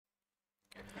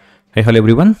Hey, hello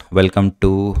everyone. Welcome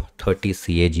to 30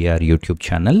 CAGR YouTube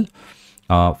channel.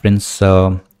 Friends,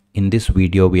 in this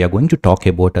video, we are going to talk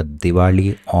about a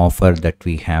Diwali offer that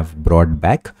we have brought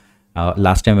back.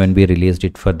 Last time when we released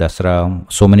it for Dasra,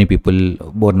 so many people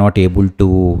were not able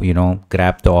to,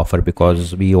 grab the offer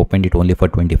because we opened it only for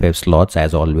 25 slots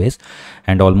as always.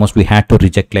 And almost we had to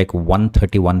reject like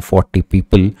 130, 140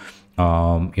 people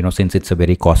since it's a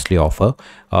very costly offer.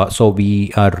 So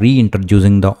we are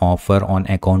reintroducing the offer on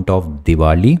account of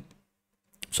Diwali.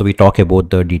 So we talk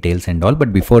about the details and all,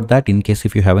 but before that, in case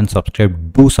if you haven't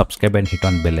subscribed, do subscribe and hit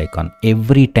on bell icon.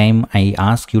 Every time I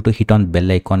ask you to hit on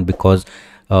bell icon because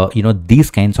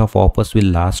these kinds of offers will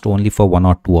last only for 1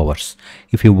 or 2 hours.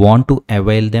 If you want to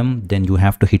avail them, then you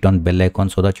have to hit on bell icon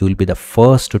so that you will be the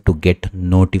first to get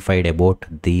notified about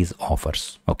these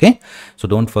offers. Okay, so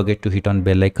don't forget to hit on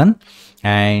bell icon.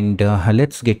 And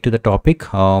let's get to the topic.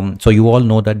 So you all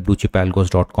know that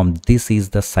bluechipalgos.com, this is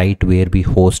the site where we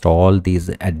host all these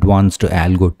advanced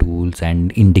algo tools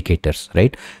and indicators,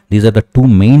 right? These are the two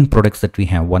main products that we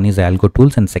have. One is algo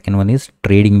tools and second one is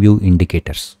TradingView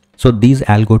indicators. So these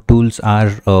algo tools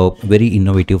are very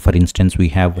innovative. For instance, we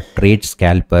have Trade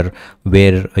Scalper,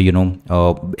 where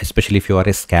especially if you are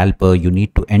a scalper, you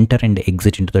need to enter and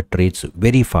exit into the trades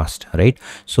very fast, right?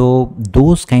 So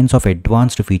those kinds of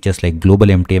advanced features like global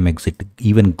MTM exit,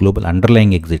 even global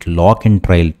underlying exit, lock and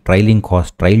trail, trailing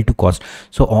cost, trail to cost.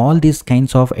 So all these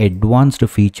kinds of advanced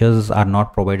features are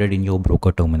not provided in your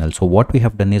broker terminal. So what we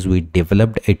have done is we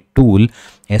developed a tool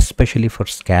especially for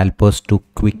scalpers to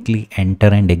quickly enter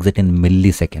and exit in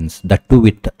milliseconds, that too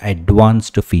with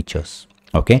advanced features.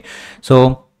 Okay,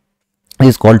 so it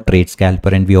is called Trade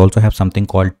Scalper, and we also have something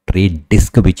called Trade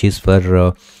Disk, which is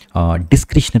for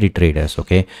discretionary traders.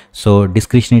 Okay, so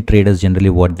discretionary traders, generally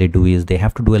what they do is they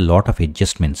have to do a lot of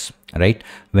adjustments, right?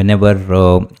 Whenever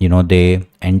they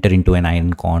enter into an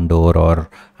iron condor or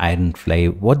iron fly,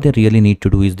 what they really need to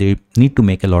do is they need to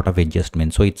make a lot of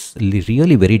adjustments. So it's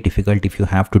really very difficult if you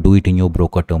have to do it in your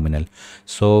broker terminal.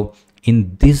 So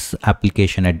in this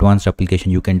application, advanced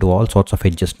application, you can do all sorts of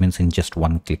adjustments in just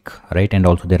one click, right? And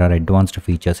also there are advanced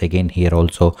features again here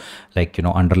also, like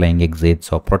underlying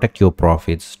exits or protect your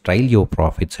profits, trail your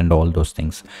profits, and all those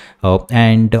things.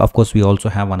 And of course we also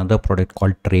have another product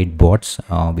called Trade Bots,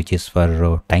 which is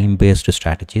for time-based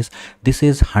strategies. This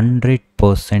is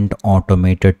 100%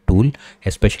 automated tool,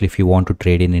 especially if you want to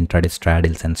trade in intraday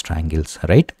straddles and strangles,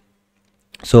 right?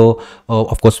 So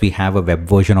of course we have a web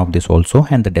version of this also,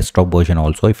 and the desktop version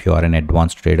also. If you are an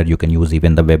advanced trader, you can use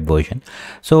even the web version.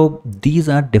 So these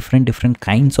are different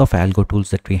kinds of algo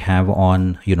tools that we have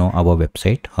on our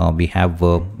website. We have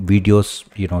videos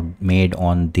made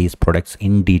on these products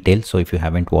in detail. So if you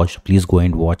haven't watched, please go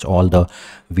and watch all the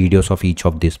videos of each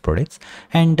of these products.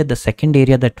 And the second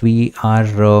area that we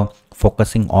are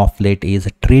focusing off late is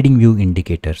TradingView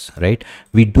indicators, right?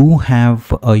 We do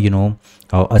have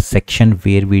a section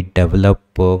where we develop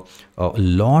a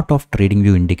lot of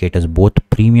TradingView indicators, both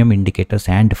premium indicators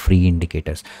and free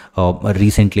indicators.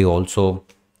 Recently also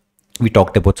we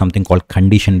talked about something called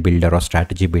condition builder or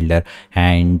strategy builder,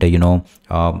 and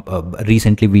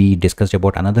recently we discussed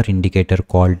about another indicator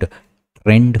called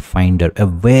Trend Finder, a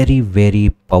very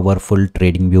powerful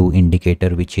TradingView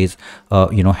indicator, which is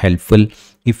helpful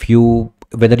if you,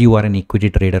 whether you are an equity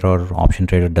trader or option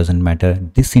trader, doesn't matter.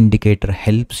 This indicator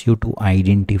helps you to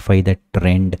identify the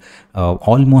trend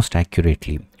almost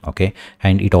accurately. Okay,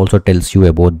 and it also tells you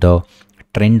about the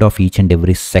trend of each and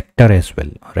every sector as well,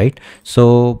 right?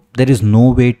 So there is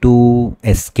no way to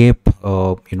escape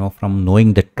from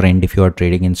knowing the trend. If you are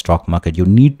trading in stock market, you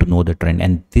need to know the trend,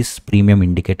 and this premium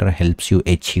indicator helps you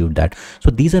achieve that. So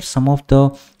these are some of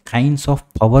the kinds of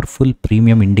powerful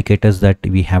premium indicators that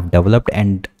we have developed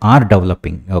and are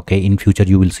developing. Okay, in future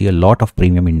you will see a lot of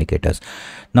premium indicators.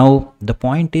 Now the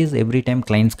point is, every time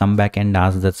clients come back and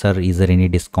ask that, sir, is there any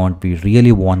discount? We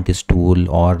really want this tool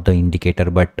or the indicator,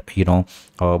 but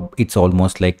it's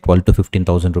almost like 12 to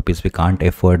 15,000 rupees. We can't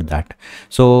afford that.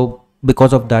 So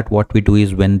because of that, what we do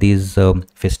is, when these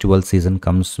festival season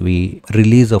comes, we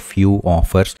release a few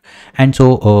offers. And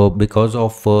so because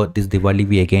of this Diwali,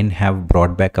 we again have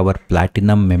brought back our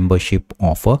platinum membership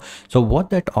offer. So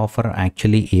what that offer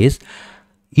actually is,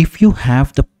 if you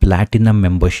have the platinum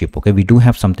membership, okay, we do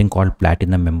have something called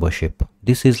platinum membership.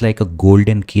 This is like a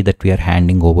golden key that we are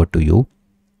handing over to you.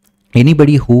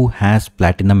 anybody who has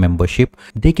platinum membership,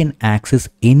 they can access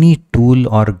any tool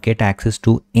or get access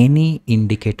to any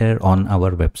indicator on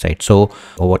our website. So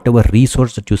whatever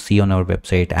resource that you see on our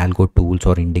website, algo tools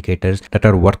or indicators that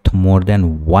are worth more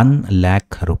than 1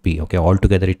 lakh rupee, okay,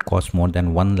 altogether it costs more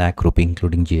than 1 lakh rupee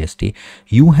including GST,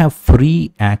 you have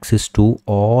free access to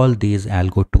all these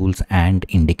algo tools and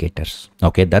indicators.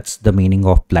 Okay, that's the meaning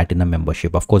of platinum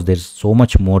membership. Of course, there's so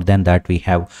much more than that. We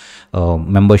have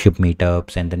membership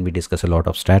meetups, and then we discuss a lot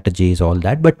of strategies, all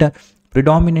that, but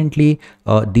predominantly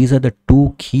these are the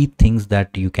two key things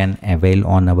that you can avail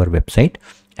on our website.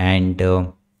 And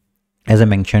as I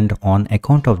mentioned, on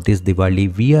account of this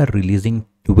Diwali, we are releasing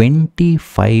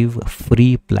 25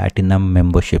 free platinum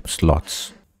membership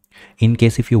slots. In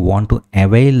case if you want to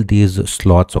avail these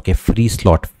slots, okay,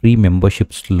 free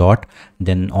membership slot,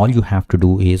 then all you have to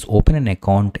do is open an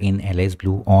account in LS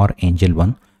Blue or Angel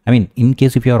One. I mean, in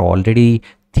case if you are already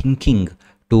thinking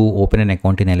to open an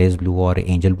account in LS Blue or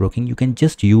Angel Broking, you can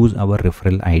just use our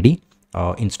referral ID.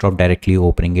 Instead of directly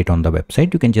opening it on the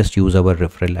website, you can just use our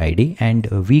referral ID, and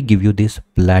we give you this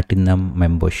platinum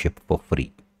membership for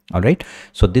free. All right,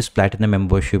 so this platinum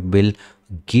membership will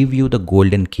give you the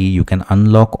golden key. You can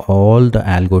unlock all the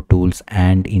algo tools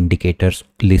and indicators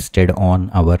listed on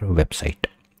our website.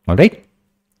 All right,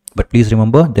 but please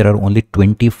remember, there are only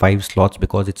 25 slots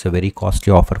because it's a very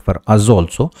costly offer for us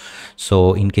also.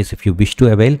 So in case if you wish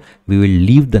to avail, we will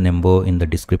leave the number in the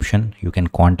description. You can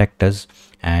contact us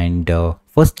and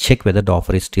first check whether the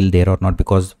offer is still there or not,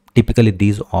 because typically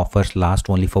these offers last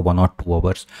only for 1 or 2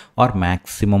 hours or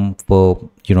maximum for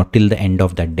till the end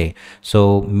of that day.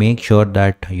 So make sure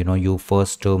that you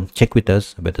first check with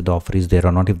us whether the offer is there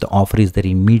or not. If the offer is there,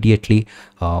 immediately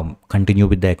continue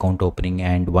with the account opening,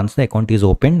 and once the account is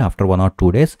opened after 1 or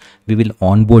 2 days, we will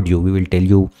onboard you. We will tell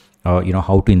you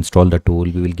how to install the tool.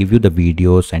 We will give you the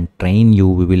videos and train you.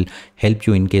 We will help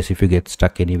you in case if you get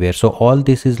stuck anywhere. So all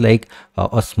this is like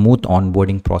a smooth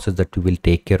onboarding process that we will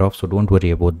take care of, so don't worry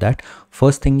about that.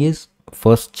 First thing is,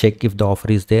 first check if the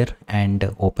offer is there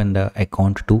and open the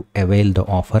account to avail the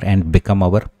offer and become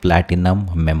our platinum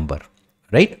member,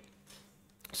 right?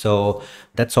 So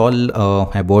that's all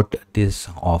about this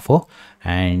offer.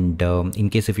 And in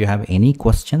case if you have any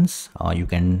questions, you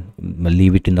can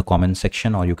leave it in the comment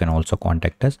section, or you can also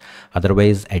contact us.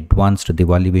 Otherwise, advanced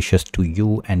Diwali wishes to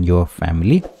you and your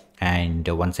family. And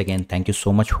once again, thank you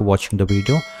so much for watching the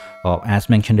video. As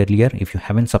mentioned earlier, if you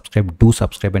haven't subscribed, do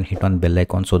subscribe and hit on bell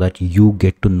icon so that you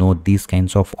get to know these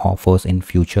kinds of offers in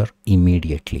future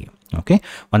immediately. Okay,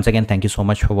 once again, thank you so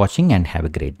much for watching and have a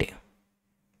great day.